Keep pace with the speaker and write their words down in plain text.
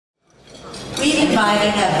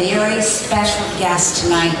inviting a very special guest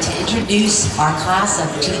tonight to introduce our class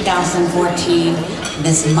of 2014. It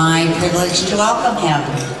is my privilege to welcome him.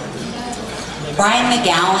 Brian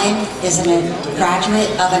McGowan is a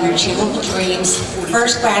graduate of an Achievable Dreams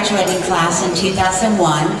first graduating class in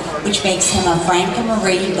 2001, which makes him a Frank and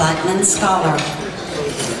Marie Blackman Scholar.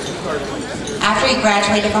 After he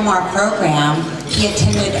graduated from our program, he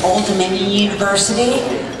attended Old Dominion University,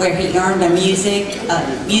 where he earned a music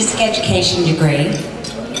education degree.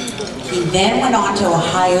 He then went on to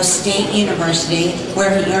Ohio State University,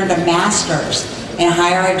 where he earned a master's in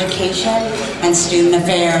higher education and student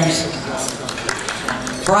affairs.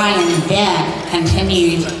 Brian then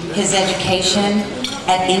continued his education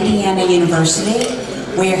at Indiana University,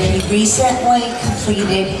 where he recently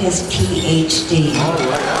completed his PhD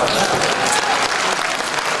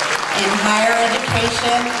in higher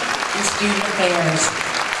education and student affairs.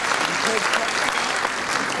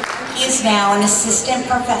 He is now an assistant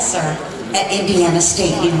professor at Indiana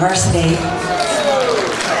State University.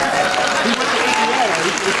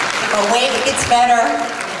 But wait, it gets better.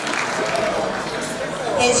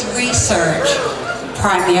 His research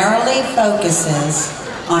primarily focuses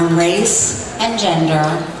on race and gender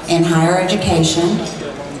in higher education,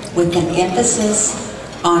 with an emphasis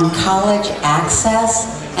on college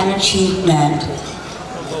access and achievement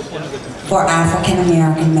for African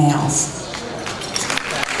American males.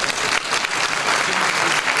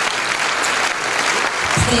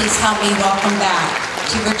 Please help me welcome back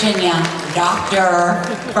to Virginia,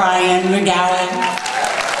 Dr. Brian McGowan.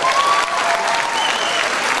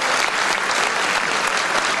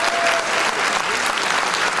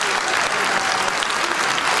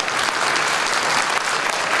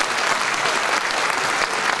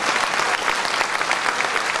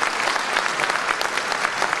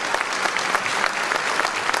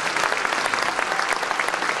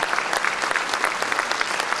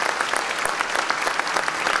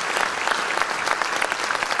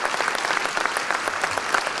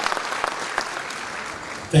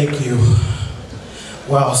 Thank you.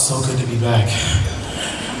 Wow, so good to be back.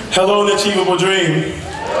 Hello, an Achievable Dream.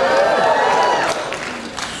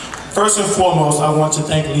 First and foremost, I want to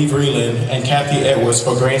thank Lee Vreeland and Kathy Edwards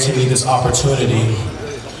for granting me this opportunity.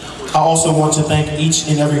 I also want to thank each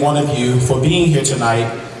and every one of you for being here tonight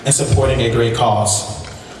and supporting a great cause.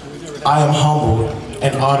 I am humbled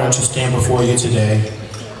and honored to stand before you today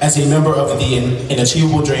as a member of the An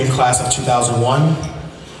Achievable Dream class of 2001,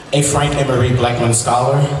 a Frank and Marie Blackman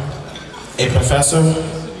Scholar, a professor,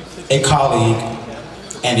 a colleague,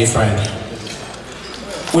 and a friend.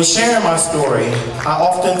 When sharing my story, I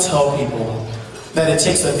often tell people that it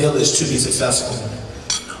takes a village to be successful.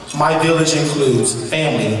 My village includes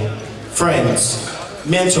family, friends,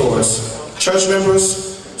 mentors, church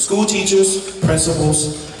members, school teachers,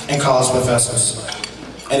 principals, and college professors.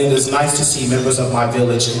 And it is nice to see members of my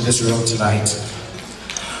village in this room tonight.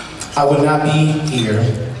 I would not be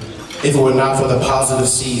here if it were not for the positive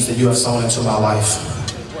seeds that you have sown into my life.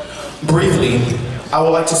 Briefly, I would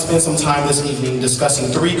like to spend some time this evening discussing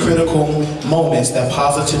 3 critical moments that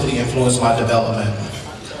positively influenced my development.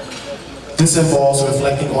 This involves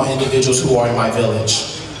reflecting on individuals who are in my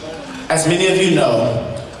village. As many of you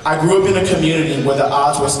know, I grew up in a community where the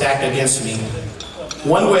odds were stacked against me.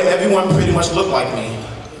 One where everyone pretty much looked like me.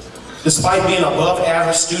 Despite being an above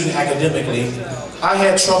average student academically, I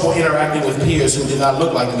had trouble interacting with peers who did not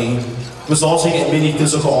look like me, resulting in many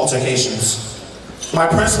physical altercations. My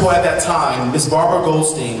principal at that time, Ms. Barbara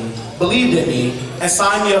Goldstein, believed in me and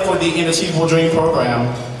signed me up for the An Achievable Dream program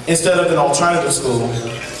instead of an alternative school,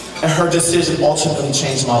 and her decision ultimately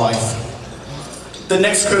changed my life. The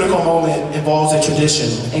next critical moment involves a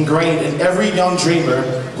tradition ingrained in every young dreamer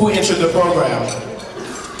who entered the program: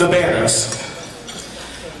 the banners.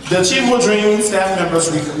 The Achievable Dream staff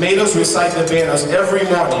members made us recite the banners every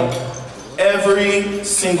morning, every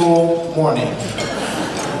single morning.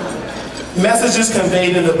 Messages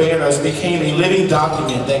conveyed in the banners became a living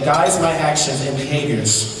document that guides my actions and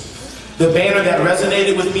behaviors. The banner that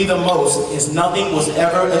resonated with me the most is "Nothing was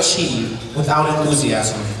ever achieved without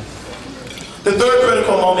enthusiasm." The third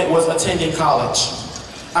critical moment was attending college.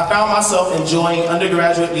 I found myself enjoying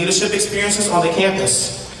undergraduate leadership experiences on the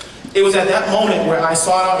campus. It was at that moment where I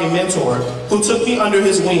sought out a mentor who took me under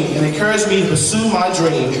his wing and encouraged me to pursue my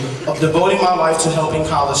dream of devoting my life to helping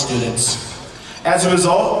college students. As a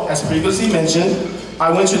result, as previously mentioned, I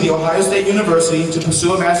went to the Ohio State University to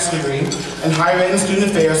pursue a master's degree in higher ed and student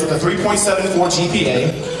affairs with a 3.74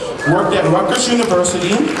 GPA, worked at Rutgers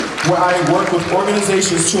University, where I worked with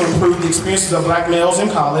organizations to improve the experiences of Black males in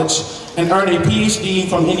college, and earned a PhD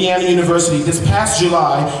from Indiana University this past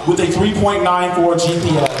July with a 3.94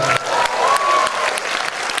 GPA.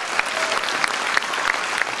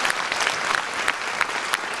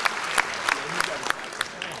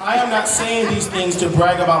 things to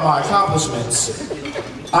brag about my accomplishments.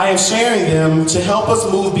 I am sharing them to help us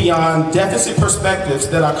move beyond deficit perspectives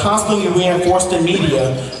that are constantly reinforced in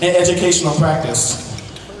media and educational practice.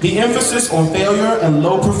 The emphasis on failure and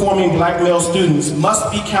low-performing black male students must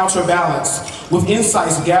be counterbalanced with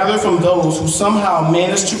insights gathered from those who somehow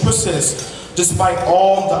manage to persist despite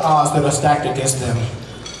all the odds that are stacked against them.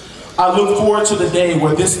 I look forward to the day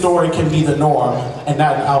where this story can be the norm and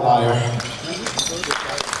not an outlier.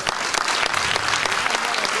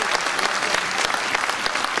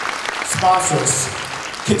 Sponsors,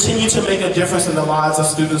 continue to make a difference in the lives of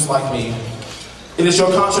students like me. It is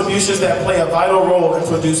your contributions that play a vital role in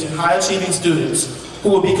producing high-achieving students who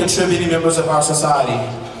will be contributing members of our society.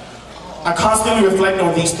 I constantly reflect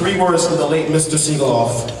on these 3 words from the late Mr.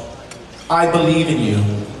 Siegeloff. I believe in you.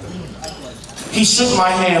 He shook my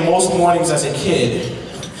hand most mornings as a kid.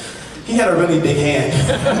 He had a really big hand.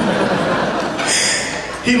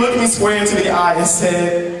 He looked me square into the eye and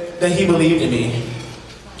said that he believed in me.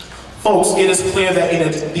 Folks, it is clear that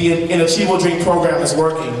the Achievable Dream program is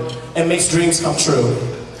working and makes dreams come true.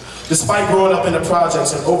 Despite growing up in the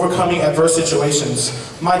projects and overcoming adverse situations,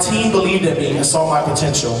 my team believed in me and saw my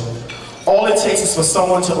potential. All it takes is for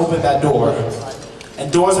someone to open that door.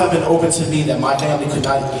 And doors have been opened to me that my family could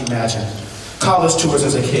not imagine. College tours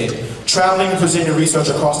as a kid, traveling and presenting research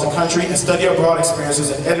across the country, and study abroad experiences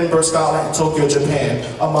in Edinburgh, Scotland, and Tokyo, Japan,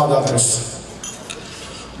 among others.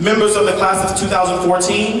 Members of the class of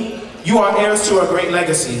 2014, you are heirs to a great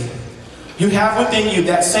legacy. You have within you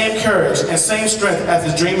that same courage and same strength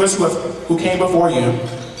as the dreamers who came before you.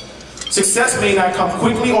 Success may not come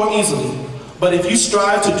quickly or easily, but if you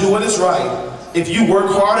strive to do what is right, if you work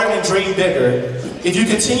harder and dream bigger, if you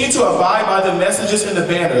continue to abide by the messages and the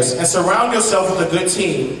banners and surround yourself with a good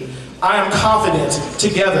team, I am confident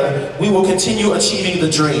together we will continue achieving the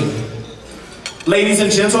dream. Ladies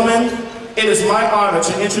and gentlemen, it is my honor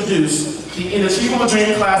to introduce the Achievable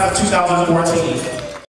Dream class of 2014.